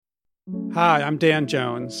Hi, I'm Dan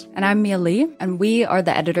Jones. And I'm Mia Lee, and we are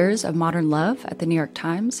the editors of Modern Love at the New York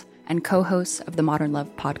Times and co-hosts of the Modern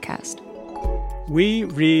Love podcast. We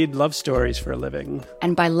read love stories for a living.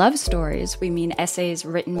 And by love stories, we mean essays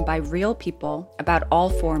written by real people about all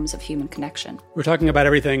forms of human connection. We're talking about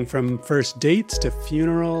everything from first dates to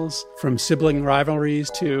funerals, from sibling rivalries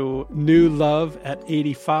to new love at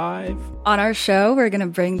 85. On our show, we're going to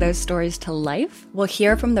bring those stories to life. We'll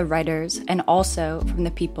hear from the writers and also from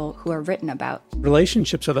the people who are written about.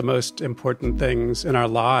 Relationships are the most important things in our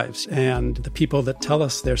lives, and the people that tell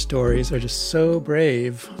us their stories are just so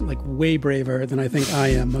brave, like way braver than I think I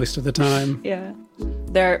am most of the time. Yeah.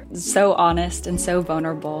 They're so honest and so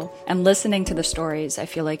vulnerable. And listening to the stories, I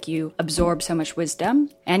feel like you absorb so much wisdom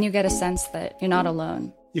and you get a sense that you're not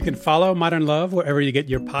alone. You can follow Modern Love wherever you get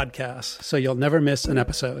your podcasts, so you'll never miss an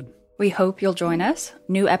episode. We hope you'll join us.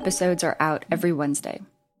 New episodes are out every Wednesday.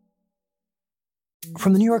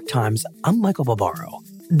 From the New York Times, I'm Michael Barbaro.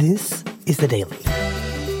 This is The Daily.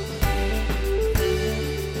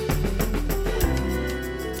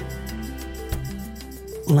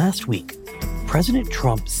 Last week, President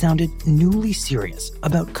Trump sounded newly serious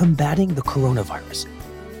about combating the coronavirus,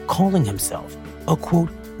 calling himself a, quote,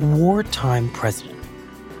 wartime president.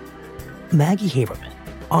 Maggie Haberman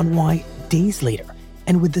on why days later,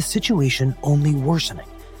 and with the situation only worsening,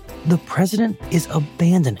 the president is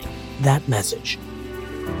abandoning that message.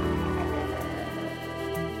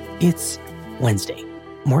 It's Wednesday,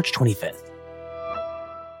 March 25th.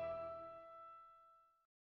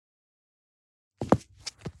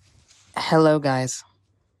 Hello, guys.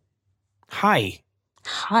 Hi.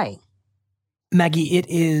 Hi. Maggie, it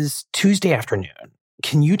is Tuesday afternoon.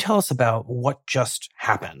 Can you tell us about what just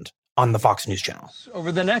happened on the Fox News channel?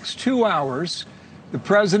 Over the next 2 hours, the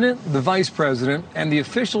president, the vice president, and the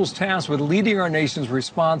officials tasked with leading our nation's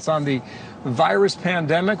response on the virus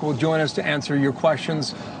pandemic will join us to answer your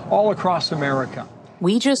questions all across America.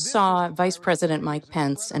 We just saw Vice President Mike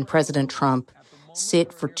Pence and President Trump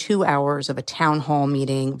sit for 2 hours of a town hall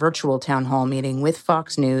meeting, virtual town hall meeting with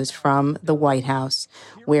Fox News from the White House,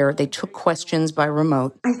 where they took questions by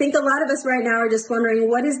remote. I think a lot of us right now are just wondering,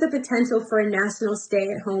 what is the potential for a national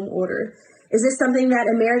stay-at-home order? Is this something that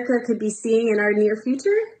America could be seeing in our near future?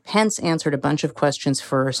 Pence answered a bunch of questions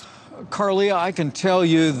first. Carlia, I can tell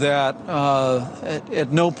you that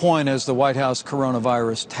at no point has the White House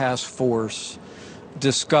Coronavirus Task Force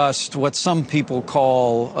discussed what some people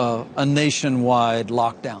call a nationwide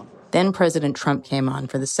lockdown. Then President Trump came on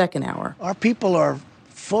for the second hour. Our people are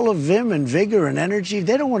full of vim and vigor and energy.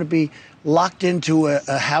 They don't want to be locked into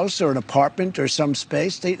a house or an apartment or some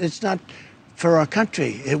space. It's not for our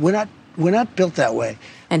country. We're not built that way.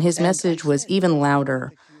 And his message was even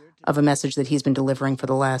louder of a message that he's been delivering for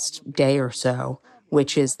the last day or so,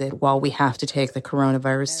 which is that while we have to take the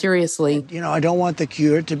coronavirus seriously, I don't want the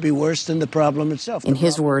cure to be worse than the problem itself. In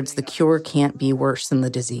his words, the cure can't be worse than the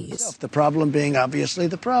disease. The problem being obviously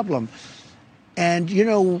the problem. And,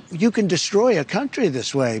 you can destroy a country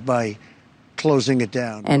this way by closing it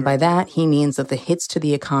down. And by that, he means that the hits to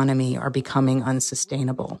the economy are becoming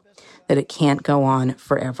unsustainable, that it can't go on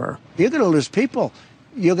forever. You're going to lose people.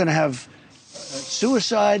 You're going to have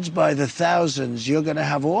suicides by the thousands. You're going to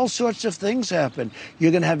have all sorts of things happen.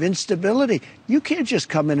 You're going to have instability. You can't just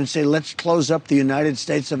come in and say, let's close up the United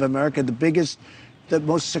States of America, the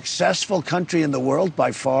most successful country in the world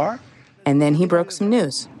by far. And then he broke some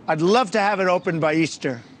news. I'd love to have it open by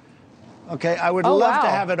Easter. Okay, I would love to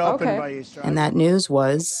have it open by Easter. And that news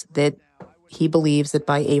was that he believes that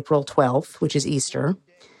by April 12th, which is Easter,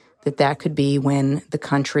 that could be when the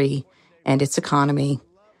country and its economy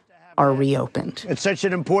are reopened. It's such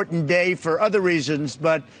an important day for other reasons,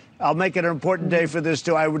 but I'll make it an important day for this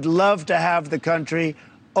too. I would love to have the country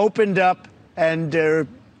opened up and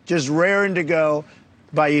just raring to go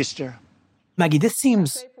by Easter. Maggie, this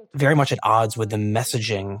seems very much at odds with the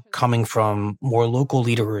messaging coming from more local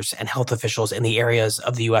leaders and health officials in the areas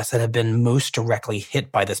of the U.S. that have been most directly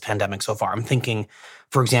hit by this pandemic so far. I'm thinking,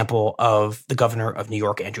 for example, of the governor of New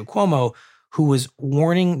York, Andrew Cuomo, who was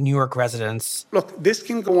warning New York residents, look, this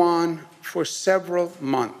can go on for several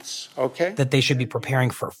months, okay? That they should be preparing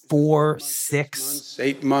for 4, 6,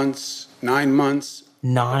 8 months, 9 months.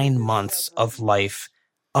 9 months of life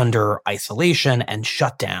under isolation and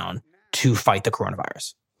shutdown to fight the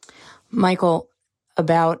coronavirus. Michael,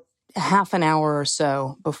 about half an hour or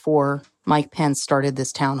so before Mike Pence started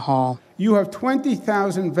this town hall, you have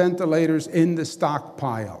 20,000 ventilators in the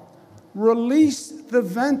stockpile. Release the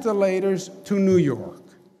ventilators to New York.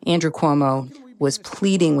 Andrew Cuomo was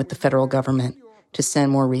pleading with the federal government to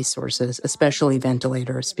send more resources, especially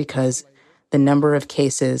ventilators, because the number of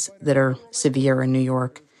cases that are severe in New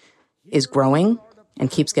York is growing and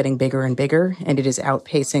keeps getting bigger and bigger, and it is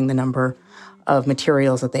outpacing the number of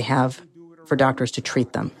materials that they have for doctors to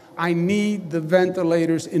treat them. I need the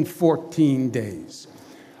ventilators in 14 days.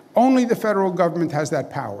 Only the federal government has that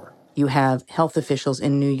power. You have health officials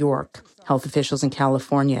in New York, health officials in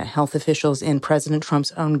California, health officials in President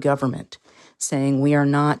Trump's own government saying we are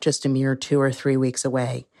not just a mere 2 or 3 weeks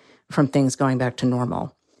away from things going back to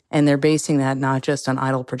normal. And they're basing that not just on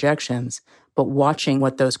idle projections, but watching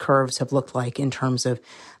what those curves have looked like in terms of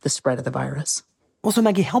the spread of the virus. Well, so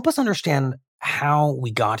Maggie, help us understand how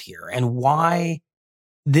we got here and why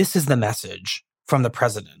this is the message from the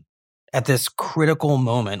president at this critical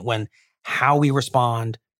moment when how we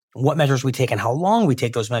respond, what measures we take, and how long we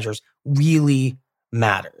take those measures really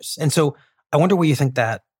matters. And so I wonder where you think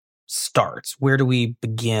that starts. Where do we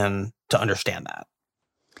begin to understand that?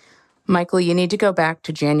 Michael, you need to go back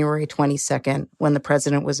to January 22nd when the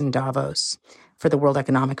president was in Davos for the World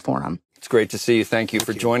Economic Forum. It's great to see you. Thank you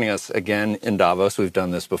for joining us again in Davos. We've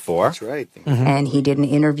done this before. That's right. Mm-hmm. And he did an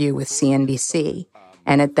interview with CNBC.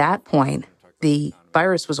 And at that point, the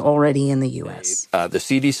virus was already in the U.S. The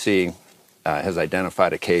CDC has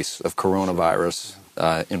identified a case of coronavirus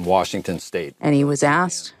in Washington state. And he was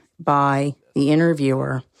asked by the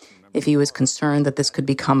interviewer if he was concerned that this could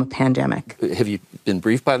become a pandemic. Have you been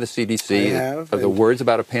briefed by the CDC? I have. Are the words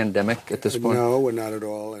about a pandemic at this point? No, we're not at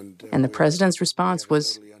all. And the president's response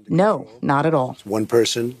was, no, not at all. It's one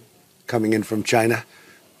person coming in from China,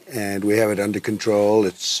 and we have it under control.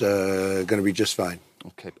 It's going to be just fine.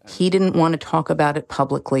 Okay. He didn't want to talk about it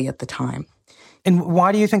publicly at the time. And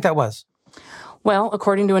why do you think that was? Well,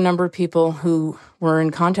 according to a number of people who were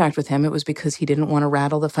in contact with him, it was because he didn't want to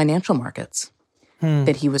rattle the financial markets,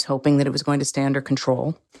 that he was hoping that it was going to stay under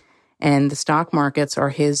control. And the stock markets are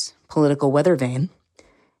his political weather vane,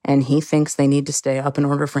 and he thinks they need to stay up in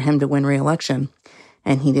order for him to win re-election.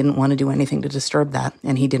 And he didn't want to do anything to disturb that,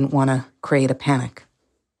 and he didn't want to create a panic.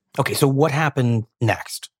 Okay, so what happened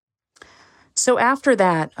next? So after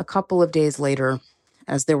that, a couple of days later,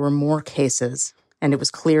 as there were more cases, and it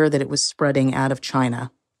was clear that it was spreading out of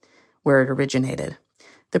China, where it originated,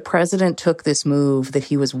 the president took this move that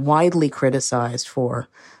he was widely criticized for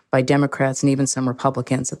by Democrats and even some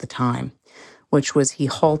Republicans at the time, which was he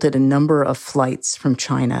halted a number of flights from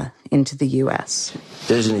China into the U.S.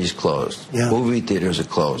 Disney's closed. Yeah. Movie theaters are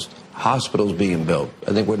closed. Hospitals being built.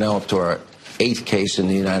 I think we're now up to our 8th case in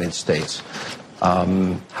the United States.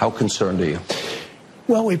 How concerned are you?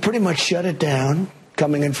 Well, we pretty much shut it down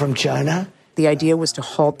coming in from China. The idea was to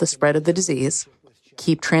halt the spread of the disease,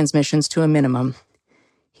 keep transmissions to a minimum.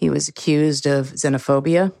 He was accused of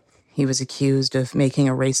xenophobia. He was accused of making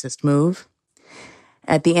a racist move.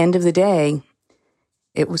 At the end of the day,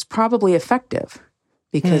 it was probably effective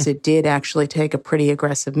because it did actually take a pretty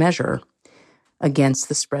aggressive measure against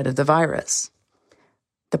the spread of the virus.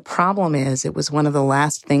 The problem is it was one of the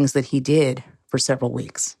last things that he did for several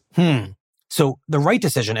weeks. So the right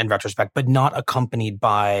decision in retrospect, but not accompanied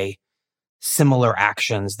by similar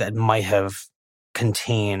actions that might have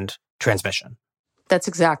contained transmission. That's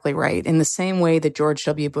exactly right. In the same way that George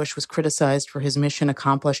W. Bush was criticized for his mission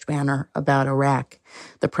accomplished banner about Iraq,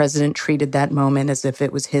 the president treated that moment as if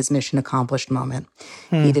it was his mission accomplished moment.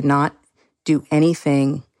 He did not do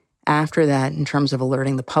anything after that in terms of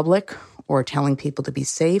alerting the public or telling people to be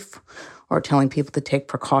safe or telling people to take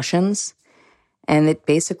precautions. And it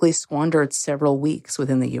basically squandered several weeks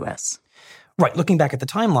within the U.S. Right. Looking back at the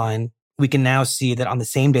timeline, we can now see that on the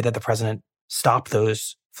same day that the president stopped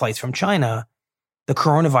those flights from China, the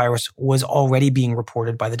coronavirus was already being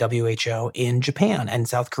reported by the WHO in Japan and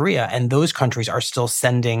South Korea, and those countries are still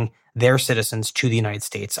sending their citizens to the United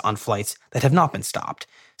States on flights that have not been stopped.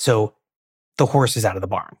 So the horse is out of the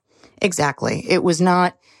barn. Exactly. It was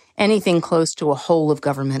not anything close to a whole of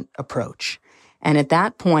government approach. And at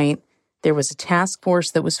that point, there was a task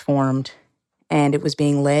force that was formed, and it was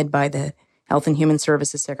being led by the Health and Human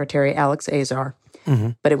Services Secretary, Alex Azar.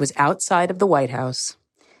 But it was outside of the White House,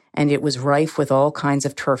 and it was rife with all kinds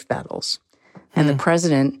of turf battles. And the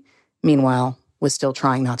president, meanwhile, was still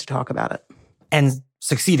trying not to talk about it. And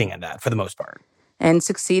succeeding in that for the most part. And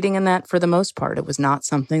succeeding in that for the most part. It was not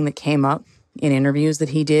something that came up in interviews that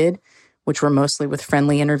he did, which were mostly with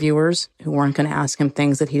friendly interviewers who weren't going to ask him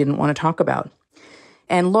things that he didn't want to talk about.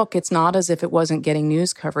 And look, it's not as if it wasn't getting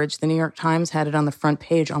news coverage. The New York Times had it on the front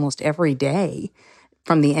page almost every day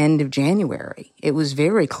from the end of January. It was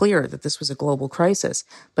very clear that this was a global crisis,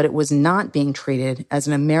 but it was not being treated as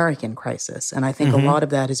an American crisis. And I think a lot of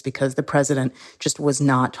that is because the president just was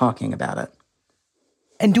not talking about it.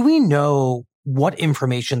 And do we know what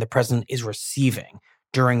information the president is receiving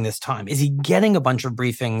during this time? Is he getting a bunch of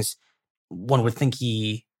briefings? One would think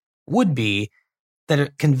he would be that are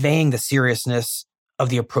conveying the seriousness of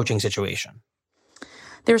the approaching situation?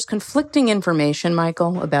 There's conflicting information,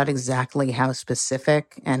 Michael, about exactly how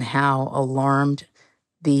specific and how alarmed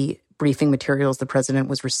the briefing materials the president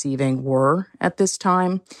was receiving were at this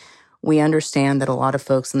time. We understand that a lot of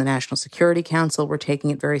folks in the National Security Council were taking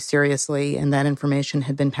it very seriously, and that information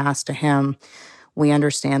had been passed to him. We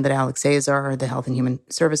understand that Alex Azar, the Health and Human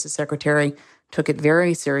Services Secretary, took it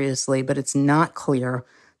very seriously, but it's not clear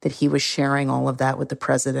that he was sharing all of that with the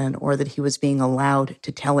president or that he was being allowed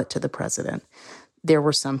to tell it to the president. There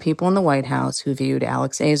were some people in the White House who viewed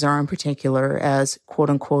Alex Azar in particular as,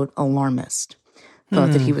 quote-unquote, alarmist,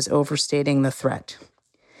 thought that he was overstating the threat.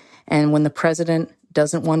 And when the president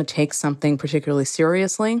doesn't want to take something particularly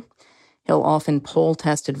seriously, he'll often poll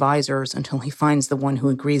test advisors until he finds the one who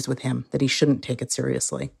agrees with him that he shouldn't take it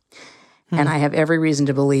seriously. And I have every reason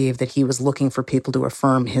to believe that he was looking for people to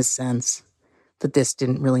affirm his sense that this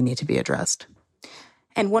didn't really need to be addressed.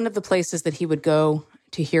 And one of the places that he would go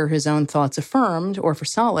to hear his own thoughts affirmed or for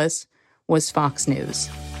solace was Fox News.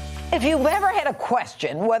 If you've ever had a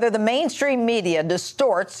question whether the mainstream media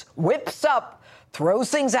distorts, whips up, throws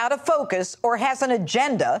things out of focus, or has an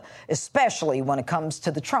agenda, especially when it comes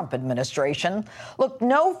to the Trump administration, look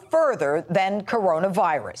no further than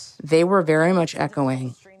coronavirus. They were very much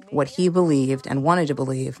echoing what he believed and wanted to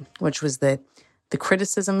believe, which was that the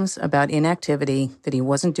criticisms about inactivity, that he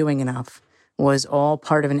wasn't doing enough, was all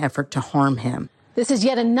part of an effort to harm him. This is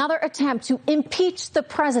yet another attempt to impeach the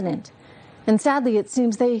president. And sadly, it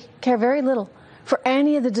seems they care very little for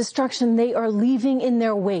any of the destruction they are leaving in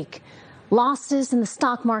their wake. Losses in the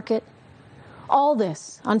stock market. All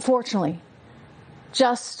this, unfortunately,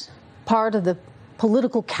 just part of the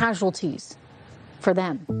political casualties for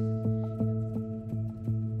them.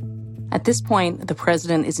 At this point, the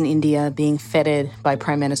president is in India being feted by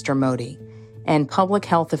Prime Minister Modi, and public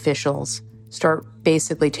health officials start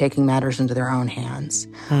basically taking matters into their own hands.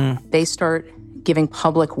 They start giving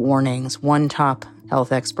public warnings. One top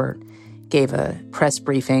health expert gave a press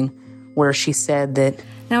briefing where she said that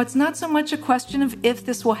now, it's not so much a question of if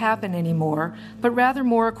this will happen anymore, but rather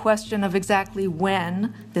more a question of exactly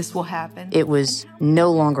when this will happen. It was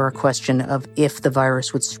no longer a question of if the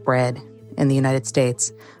virus would spread in the United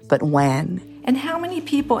States, but when. And how many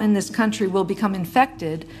people in this country will become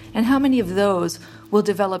infected, and how many of those will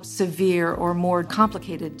develop severe or more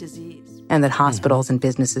complicated disease. And that hospitals and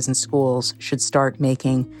businesses and schools should start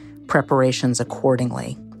making preparations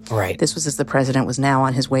accordingly. Right. This was as the president was now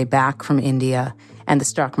on his way back from India, and the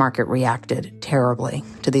stock market reacted terribly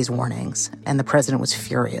to these warnings, and the president was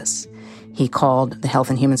furious. He called the Health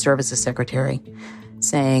and Human Services Secretary,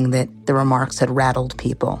 saying that the remarks had rattled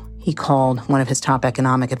people. He called one of his top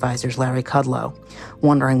economic advisors, Larry Kudlow,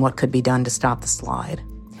 wondering what could be done to stop the slide.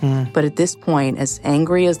 But at this point, as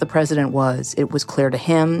angry as the president was, it was clear to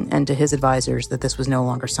him and to his advisors that this was no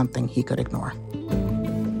longer something he could ignore.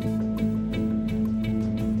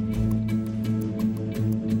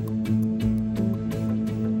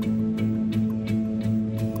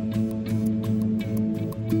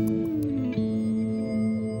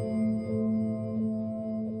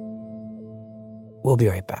 We'll be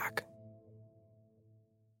right back.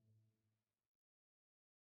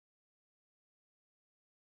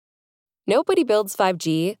 Nobody builds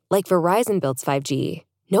 5G like Verizon builds 5G.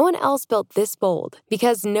 No one else built this bold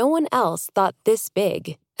because no one else thought this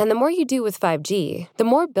big. And the more you do with 5G, the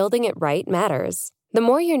more building it right matters. The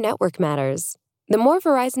more your network matters. The more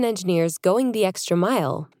Verizon engineers going the extra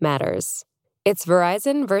mile matters. It's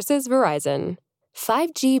Verizon versus Verizon.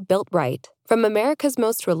 5G built right from America's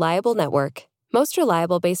most reliable network. Most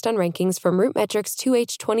reliable based on rankings from RootMetrics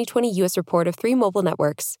 2H 2020 U.S. report of 3 mobile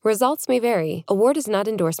networks. Results may vary. Award is not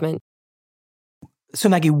endorsement. So,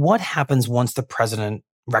 Maggie, what happens once the president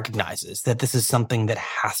recognizes that this is something that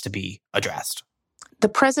has to be addressed? The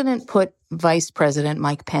president put Vice President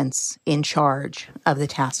Mike Pence in charge of the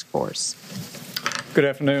task force. Good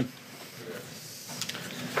afternoon.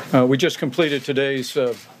 We just completed today's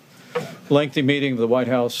lengthy meeting of the White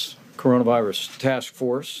House Coronavirus Task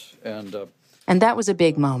Force. And that was a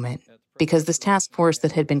big moment because this task force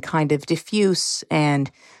that had been kind of diffuse and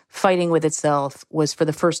fighting with itself was for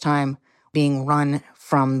the first time being run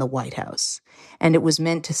from the White House. And it was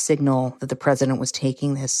meant to signal that the president was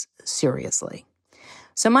taking this seriously.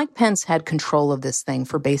 So Mike Pence had control of this thing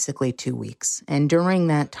for basically 2 weeks. And during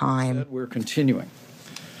that time, we're continuing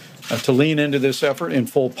to lean into this effort in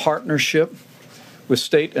full partnership with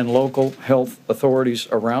state and local health authorities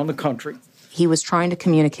around the country. He was trying to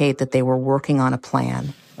communicate that they were working on a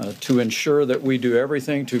plan to ensure that we do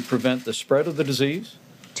everything to prevent the spread of the disease,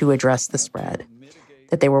 to address the spread.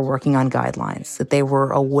 that they were working on guidelines, that they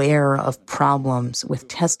were aware of problems with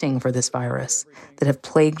testing for this virus that have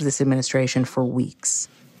plagued this administration for weeks.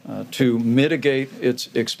 To mitigate its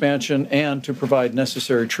expansion and to provide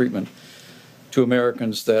necessary treatment to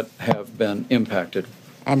Americans that have been impacted.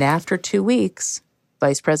 And after 2 weeks,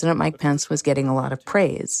 Vice President Mike Pence was getting a lot of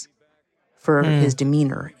praise for his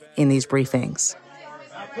demeanor in these briefings.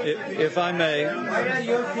 If I may,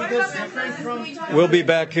 we'll be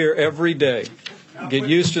back here every day. Get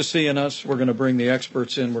used to seeing us. We're going to bring the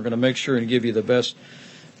experts in. We're going to make sure and give you the best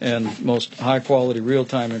and most high-quality,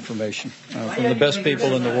 real-time information from the best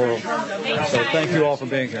people in the world. So thank you all for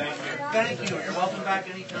being here. Thank you. You're welcome back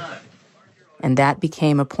anytime. And that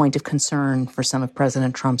became a point of concern for some of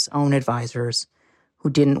President Trump's own advisors who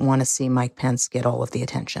didn't want to see Mike Pence get all of the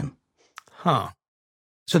attention. Huh.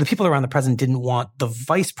 So the people around the president didn't want the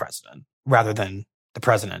vice president, rather than the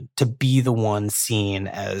president, to be the one seen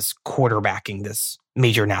as quarterbacking this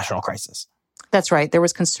major national crisis. That's right. There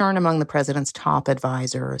was concern among the president's top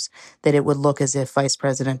advisors that it would look as if Vice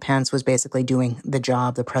President Pence was basically doing the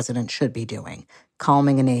job the president should be doing,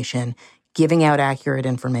 calming a nation, giving out accurate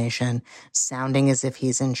information, sounding as if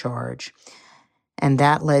he's in charge. And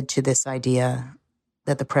that led to this idea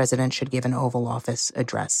that the president should give an Oval Office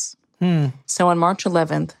address. So on March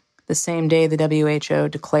 11th, the same day the WHO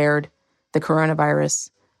declared the coronavirus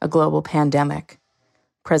a global pandemic,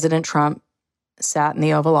 President Trump sat in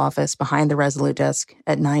the Oval Office behind the Resolute desk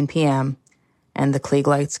at 9 p.m., and the Klieg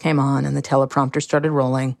lights came on and the teleprompter started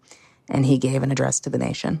rolling, and he gave an address to the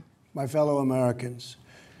nation. My fellow Americans,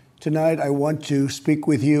 tonight I want to speak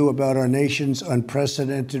with you about our nation's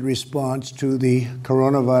unprecedented response to the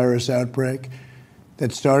coronavirus outbreak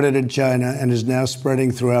that started in China and is now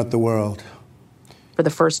spreading throughout the world. For the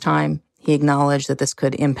first time, he acknowledged that this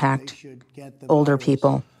could impact older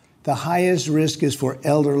people. The highest risk is for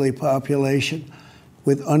elderly population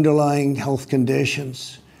with underlying health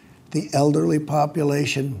conditions. The elderly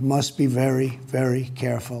population must be very, very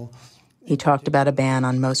careful. He talked about a ban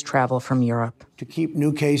on most travel from Europe. To keep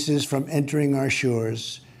new cases from entering our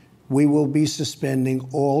shores, we will be suspending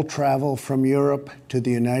all travel from Europe to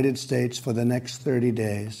the United States for the next 30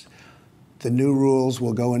 days. The new rules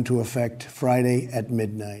will go into effect Friday at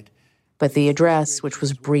midnight. But the address, which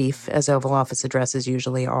was brief, as Oval Office addresses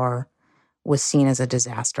usually are, was seen as a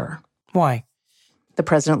disaster. Why? The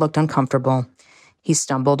president looked uncomfortable. He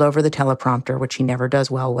stumbled over the teleprompter, which he never does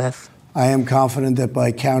well with. I am confident that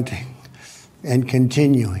by counting and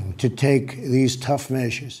continuing to take these tough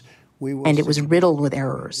measures, and it was riddled with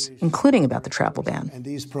errors, including about the travel ban. And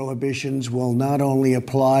these prohibitions will not only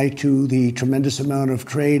apply to the tremendous amount of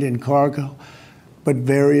trade and cargo, but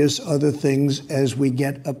various other things as we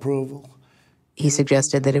get approval. He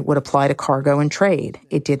suggested that it would apply to cargo and trade.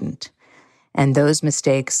 It didn't. And those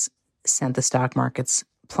mistakes sent the stock markets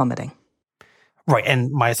plummeting. Right. And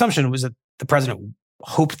my assumption was that the president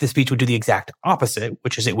hoped the speech would do the exact opposite,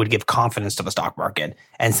 which is it would give confidence to the stock market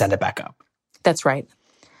and send it back up. That's right.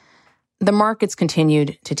 The markets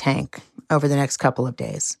continued to tank over the next couple of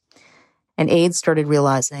days. And aides started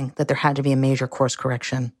realizing that there had to be a major course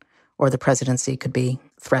correction or the presidency could be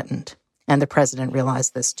threatened. And the president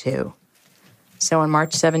realized this too. So on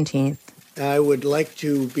March 17th, I would like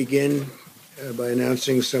to begin by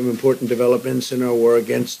announcing some important developments in our war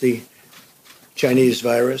against the Chinese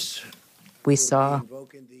virus. We saw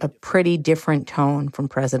a pretty different tone from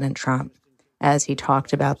President Trump as he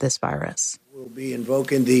talked about this virus. We'll be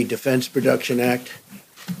invoking the Defense Production Act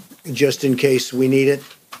just in case we need it.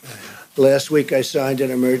 Last week, I signed an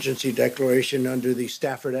emergency declaration under the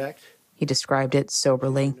Stafford Act. He described it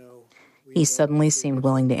soberly. He suddenly seemed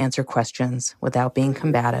willing to answer questions without being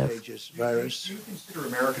combative. Virus. Do you consider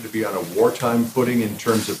America to be on a wartime footing in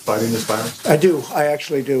terms of fighting this virus? I do. I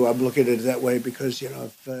actually do. I'm looking at it that way because,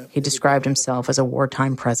 he described himself as a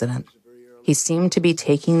wartime president. He seemed to be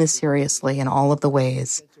taking this seriously in all of the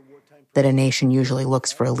ways that a nation usually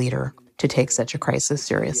looks for a leader to take such a crisis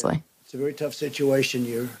seriously. Yeah. It's a very tough situation.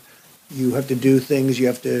 You have to do things. You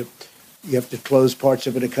have to close parts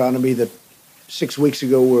of an economy that 6 weeks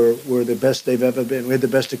ago were the best they've ever been. We had the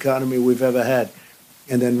best economy we've ever had.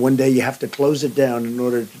 And then one day you have to close it down in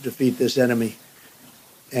order to defeat this enemy.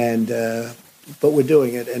 And but we're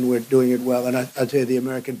doing it, and we're doing it well. And I'll tell you, the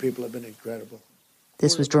American people have been incredible.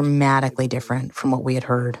 This was dramatically different from what we had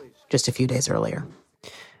heard just a few days earlier.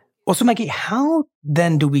 Well, so Maggie, how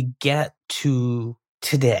then do we get to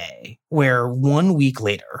today, where 1 week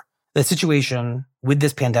later, the situation with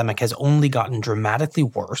this pandemic has only gotten dramatically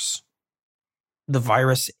worse? The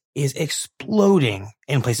virus is exploding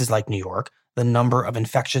in places like New York. The number of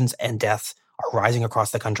infections and deaths are rising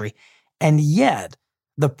across the country. And yet,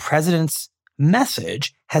 the president's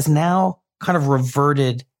message has now kind of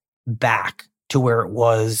reverted back to where it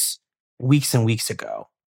was weeks and weeks ago.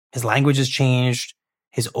 His language has changed,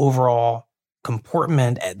 his overall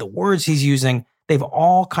comportment, the words he's using, they've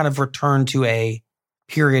all kind of returned to a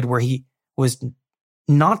period where he was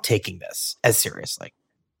not taking this as seriously.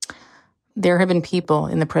 There have been people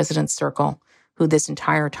in the president's circle who this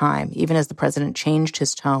entire time, even as the president changed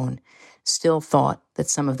his tone, still thought that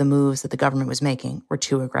some of the moves that the government was making were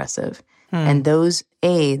too aggressive. And those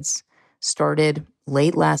aides started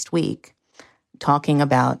late last week talking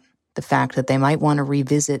about the fact that they might want to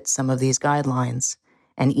revisit some of these guidelines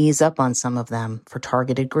and ease up on some of them for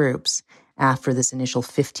targeted groups after this initial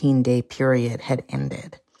 15-day period had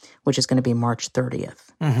ended, which is going to be March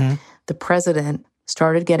 30th. Mm-hmm. The president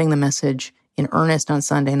started getting the message in earnest on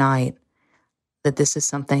Sunday night that this is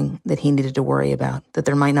something that he needed to worry about, that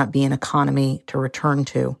there might not be an economy to return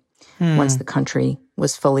to once the country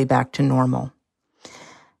was fully back to normal.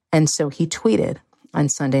 And so he tweeted on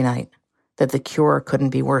Sunday night that the cure couldn't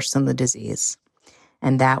be worse than the disease.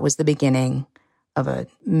 And that was the beginning of a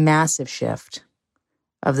massive shift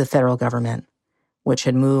of the federal government, which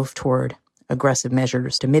had moved toward aggressive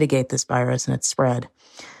measures to mitigate this virus and its spread,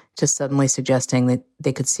 to suddenly suggesting that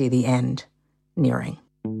they could see the end nearing.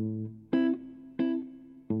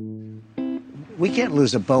 We can't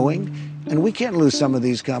lose a Boeing, and we can't lose some of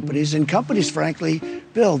these companies. And companies, frankly,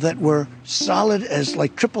 Bill, that were solid as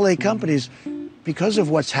like AAA companies, because of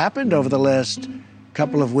what's happened over the last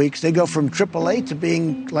couple of weeks, they go from AAA to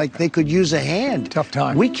being like they could use a hand. Tough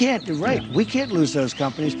time. We can't lose those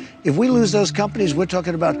companies. If we lose those companies, we're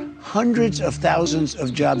talking about hundreds of thousands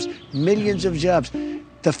of jobs, millions of jobs.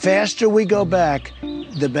 The faster we go back,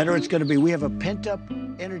 the better it's going to be. We have a pent-up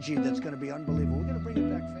energy that's going to be unbelievable. We're going to bring it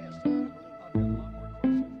back fast.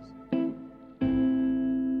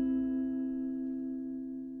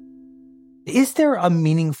 Is there a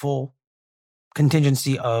meaningful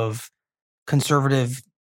contingency of conservative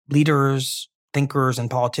leaders, thinkers, and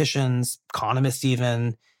politicians, economists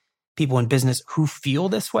even, people in business who feel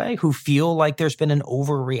this way, who feel like there's been an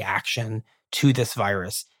overreaction to this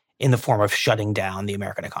virus in the form of shutting down the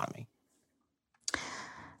American economy?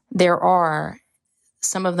 There are.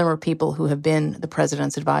 Some of them are people who have been the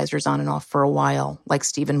president's advisors on and off for a while, like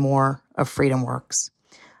Stephen Moore of FreedomWorks,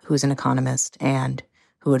 who's an economist and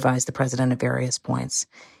who advised the president at various points.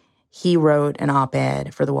 He wrote an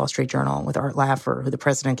op-ed for the Wall Street Journal with Art Laffer, who the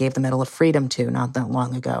president gave the Medal of Freedom to not that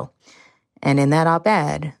long ago. And in that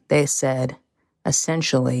op-ed, they said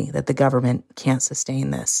essentially that the government can't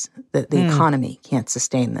sustain this, that the economy can't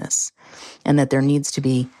sustain this, and that there needs to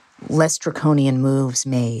be less draconian moves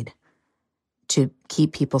made to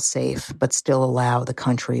keep people safe, but still allow the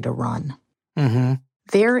country to run. Mm-hmm.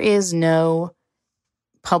 There is no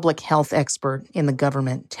public health expert in the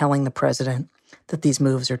government telling the president that these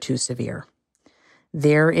moves are too severe.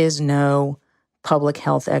 There is no public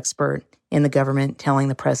health expert in the government telling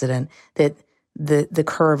the president that the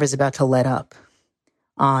curve is about to let up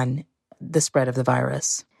on the spread of the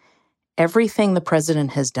virus. Everything the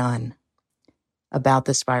president has done about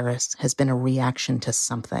this virus has been a reaction to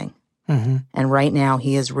something. Mm-hmm. And right now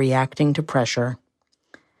he is reacting to pressure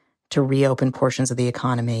to reopen portions of the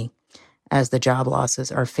economy as the job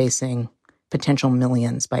losses are facing potential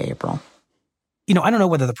millions by April. You know, I don't know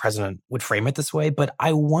whether the president would frame it this way, but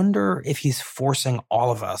I wonder if he's forcing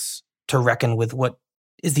all of us to reckon with what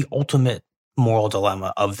is the ultimate moral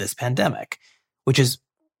dilemma of this pandemic, which is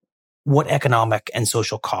what economic and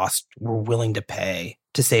social cost we're willing to pay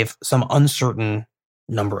to save some uncertain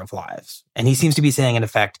number of lives. And he seems to be saying, in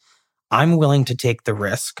effect, I'm willing to take the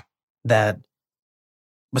risk that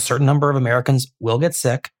a certain number of Americans will get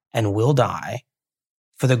sick and will die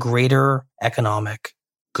for the greater economic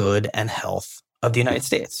good and health of the United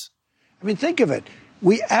States. I mean, think of it.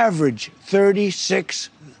 We average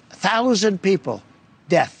 36,000 people.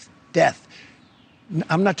 Death.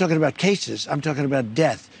 I'm not talking about cases. I'm talking about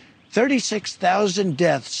death. 36,000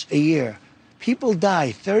 deaths a year. People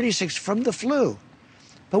die, 36 from the flu.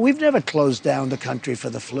 But we've never closed down the country for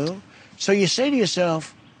the flu. So you say to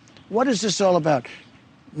yourself, what is this all about?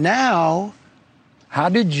 Now,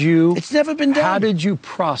 it's never been done. How did you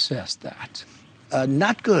process that?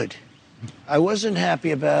 Not good. I wasn't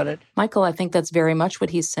happy about it. Michael, I think that's very much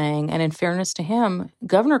what he's saying. And in fairness to him,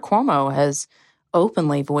 Governor Cuomo has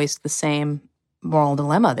openly voiced the same moral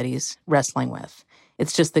dilemma that he's wrestling with.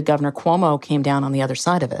 It's just that Governor Cuomo came down on the other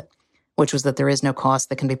side of it, which was that there is no cost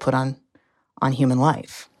that can be put on human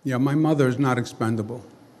life. Yeah, my mother is not expendable.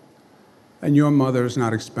 And your mother is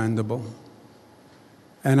not expendable.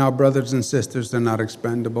 And our brothers and sisters are not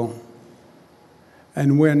expendable.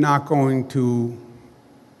 And we're not going to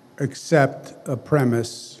accept a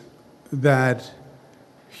premise that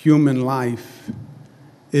human life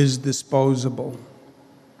is disposable,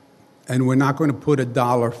 and we're not going to put a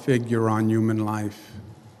dollar figure on human life.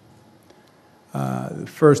 The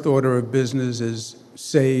first order of business is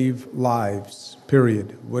save lives,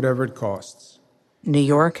 period, whatever it costs. New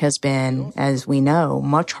York has been, as we know,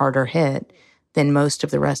 much harder hit than most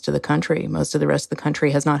of the rest of the country. Most of the rest of the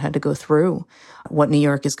country has not had to go through what New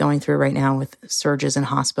York is going through right now with surges in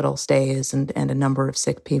hospital stays and a number of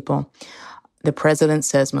sick people. The president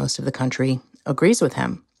says most of the country agrees with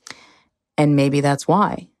him. And maybe that's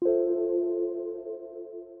why.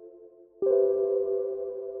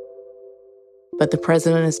 But the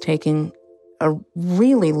president is taking a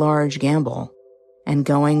really large gamble and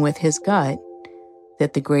going with his gut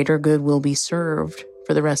that the greater good will be served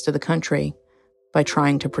for the rest of the country by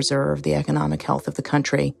trying to preserve the economic health of the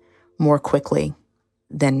country more quickly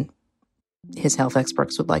than his health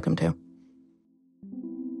experts would like him to.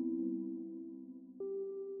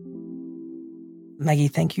 Maggie,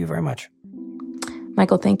 thank you very much.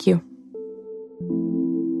 Michael, thank you.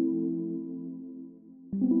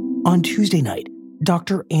 On Tuesday night,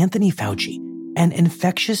 Dr. Anthony Fauci, an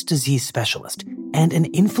infectious disease specialist and an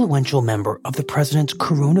influential member of the president's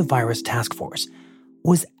coronavirus task force,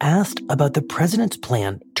 was asked about the president's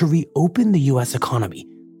plan to reopen the U.S. economy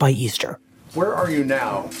by Easter. Where are you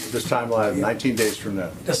now, this timeline of 19 days from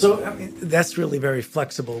now? So that's really very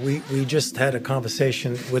flexible. We just had a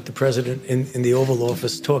conversation with the president in the Oval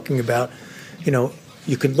Office talking about,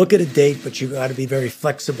 you can look at a date, but you got to be very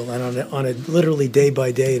flexible. And on a literally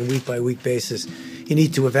day-by-day and week-by-week basis, you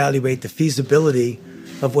need to evaluate the feasibility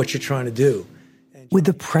of what you're trying to do. With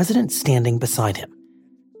the president standing beside him,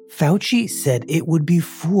 Fauci said it would be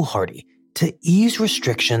foolhardy to ease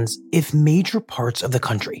restrictions if major parts of the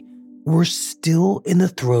country were still in the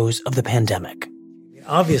throes of the pandemic.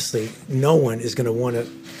 Obviously, no one is going to want to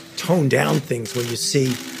tone down things when you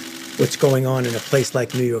see what's going on in a place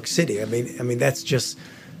like New York City. I mean that's just,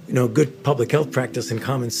 good public health practice and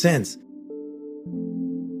common sense.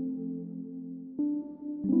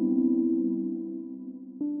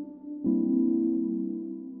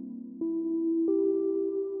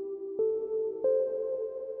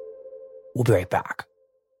 We'll be right back.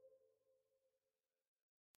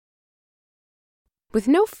 With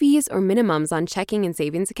no fees or minimums on checking and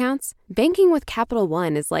savings accounts, banking with Capital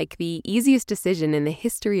One is like the easiest decision in the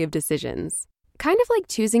history of decisions. Kind of like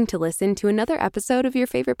choosing to listen to another episode of your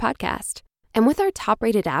favorite podcast. And with our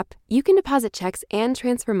top-rated app, you can deposit checks and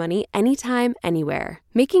transfer money anytime, anywhere,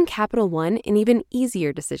 making Capital One an even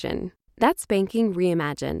easier decision. That's banking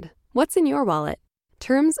reimagined. What's in your wallet?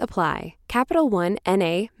 Terms apply. Capital One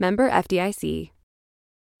N.A. member FDIC.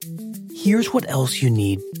 Here's what else you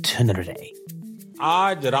need to know today.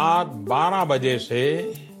 आज रात 12 बजे से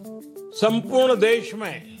संपूर्ण देश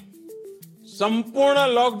में संपूर्ण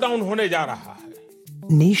lockdown होने जा रहा है.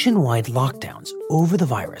 Nationwide lockdowns over the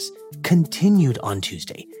virus continued on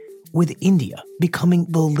Tuesday, with India becoming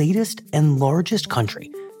the latest and largest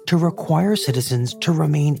country to require citizens to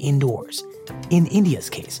remain indoors, in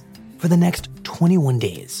India's case, for the next 21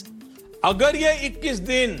 days. अगर ये 21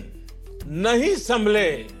 दिन नहीं संभले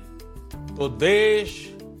तो देश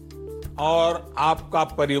और आपका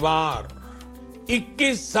परिवार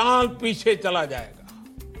 21 साल पीछे चला जाएगा.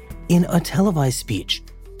 In a televised speech,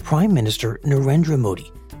 Prime Minister Narendra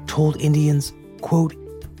Modi told Indians, quote,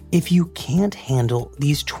 "If you can't handle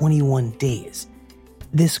these 21 days,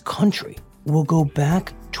 this country will go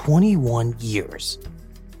back 21 years."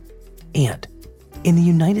 And in the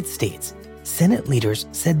United States, Senate leaders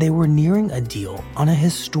said they were nearing a deal on a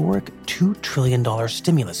historic $2 trillion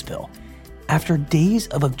stimulus bill after days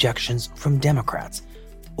of objections from Democrats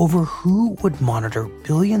over who would monitor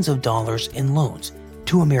billions of dollars in loans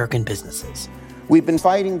to American businesses. We've been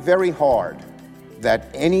fighting very hard that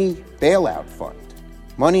any bailout fund,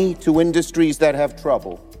 money to industries that have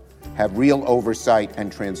trouble, have real oversight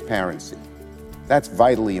and transparency. That's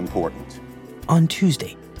vitally important. On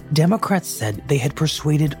Tuesday, Democrats said they had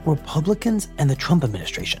persuaded Republicans and the Trump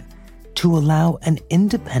administration to allow an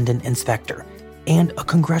independent inspector and a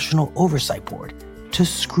congressional oversight board to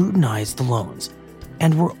scrutinize the loans,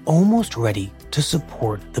 and were almost ready to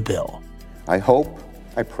support the bill. I hope,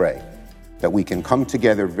 I pray, that we can come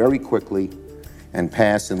together very quickly and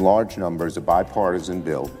pass in large numbers a bipartisan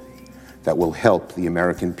bill that will help the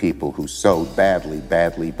American people who so badly,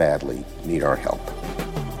 badly, badly need our help.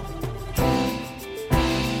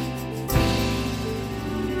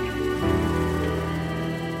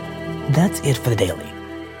 That's it for the Daily.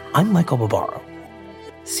 I'm Michael Barbaro.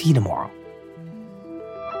 See you tomorrow.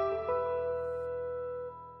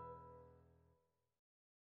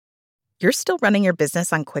 You're still running your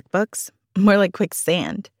business on QuickBooks? More like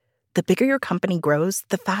quicksand. The bigger your company grows,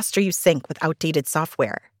 the faster you sync with outdated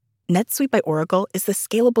software. NetSuite by Oracle is the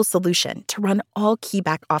scalable solution to run all key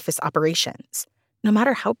back office operations, no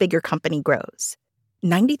matter how big your company grows.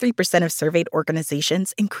 93% of surveyed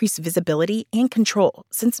organizations increase visibility and control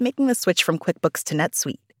since making the switch from QuickBooks to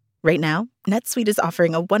NetSuite. Right now, NetSuite is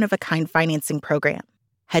offering a one-of-a-kind financing program.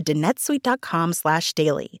 Head to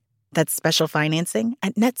netsuite.com/daily. That's special financing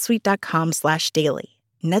at netsuite.com/daily.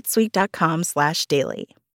 netsuite.com/daily.